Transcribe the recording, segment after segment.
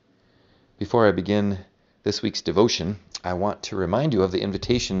Before I begin this week's devotion, I want to remind you of the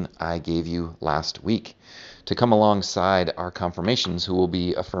invitation I gave you last week to come alongside our confirmations who will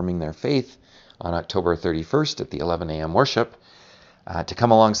be affirming their faith on October 31st at the 11 a.m. worship, to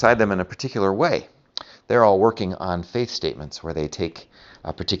come alongside them in a particular way. They're all working on faith statements where they take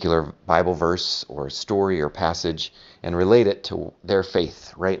a particular Bible verse or story or passage and relate it to their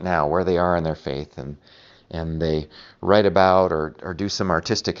faith right now, where they are in their faith, and they write about or do some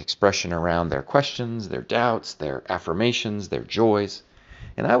artistic expression around their questions, their doubts, their affirmations, their joys.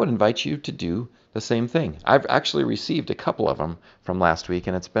 And I would invite you to do the same thing. I've actually received a couple of them from last week,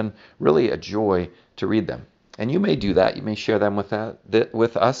 and it's been really a joy to read them. And you may do that. You may share them with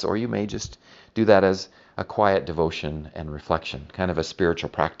us, or you may just do that as a quiet devotion and reflection, kind of a spiritual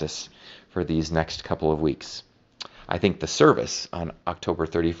practice for these next couple of weeks. I think the service on October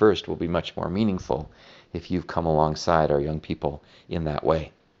 31st will be much more meaningful if you've come alongside our young people in that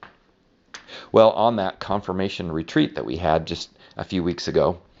way. Well, on that confirmation retreat that we had just a few weeks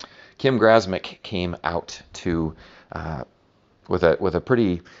ago, Kim Grasmick came out with a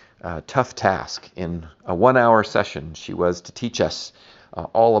pretty tough task. In a 1-hour session, she was to teach us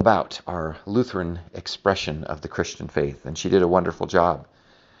all about our Lutheran expression of the Christian faith, and she did a wonderful job.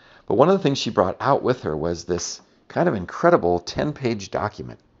 But one of the things she brought out with her was this kind of incredible 10-page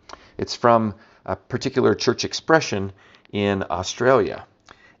document. It's from a particular church expression in Australia,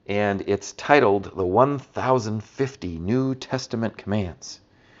 and it's titled The 1050 New Testament Commands.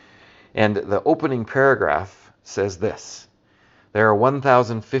 And the opening paragraph says this: there are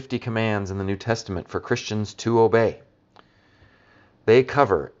 1050 commands in the New Testament for Christians to obey. They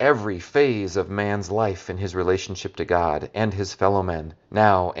cover every phase of man's life in his relationship to God and his fellow men,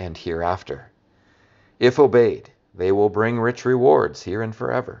 now and hereafter. If obeyed, they will bring rich rewards here and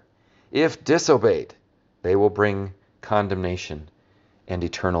forever. If disobeyed, they will bring condemnation and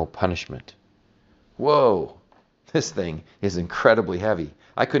eternal punishment. Whoa, this thing is incredibly heavy.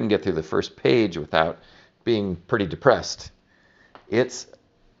 I couldn't get through the first page without being pretty depressed. It's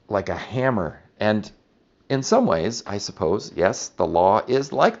like a hammer. And in some ways, I suppose, yes, the law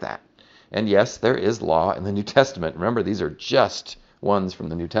is like that. And yes, there is law in the New Testament. Remember, these are just ones from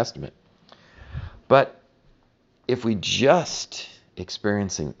the New Testament. But if we just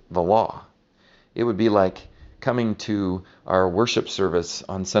experiencing the law, it would be like coming to our worship service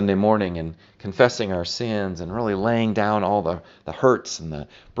on Sunday morning and confessing our sins and really laying down all the hurts and the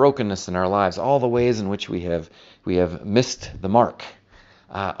brokenness in our lives, all the ways in which we have missed the mark,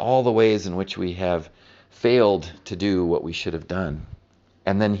 all the ways in which we have failed to do what we should have done,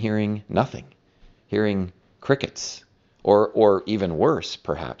 and then hearing nothing, hearing crickets, or even worse,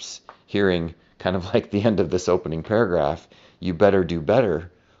 perhaps, hearing kind of like the end of this opening paragraph, you better do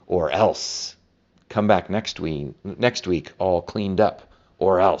better or else. Come back next week all cleaned up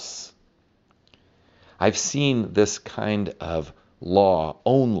or else. I've seen this kind of law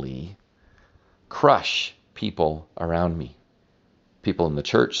only crush people around me. People in the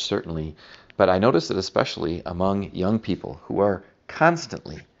church, certainly, but I notice it especially among young people who are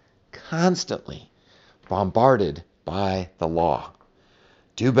constantly bombarded by the law.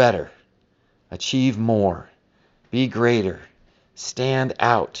 Do better, achieve more, be greater, stand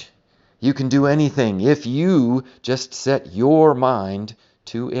out. You can do anything if you just set your mind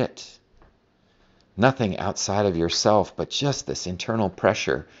to it. Nothing outside of yourself, but just this internal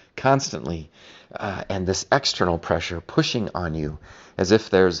pressure constantly, and this external pressure pushing on you, as if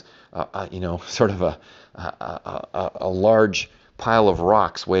there's sort of a large pile of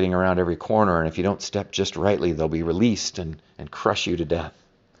rocks waiting around every corner, and if you don't step just rightly, they'll be released and crush you to death.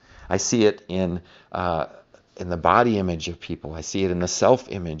 I see it in the body image of people. I see it in the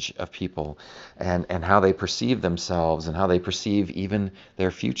self-image of people, and how they perceive themselves and how they perceive even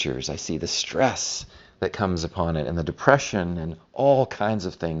their futures. I see the stress that comes upon it and the depression and all kinds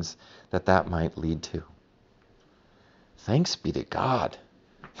of things that might lead to. Thanks be to God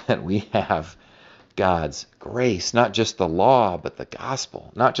that we have God's grace, not just the law, but the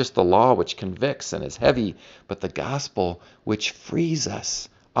gospel. Not just the law which convicts and is heavy, but the gospel which frees us,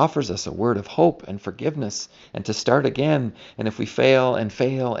 offers us a word of hope and forgiveness and to start again. And if we fail and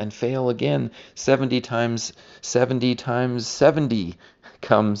fail and fail again, 70 times 70 times 70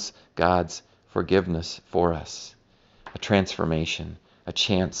 comes God's forgiveness for us. A transformation, a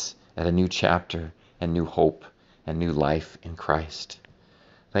chance at a new chapter and new hope and new life in Christ.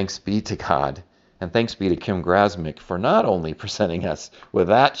 Thanks be to God, and thanks be to Kim Grasmick for not only presenting us with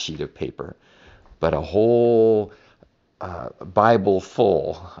that sheet of paper, but a whole Bible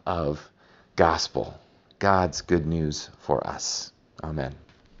full of gospel, God's good news for us. Amen.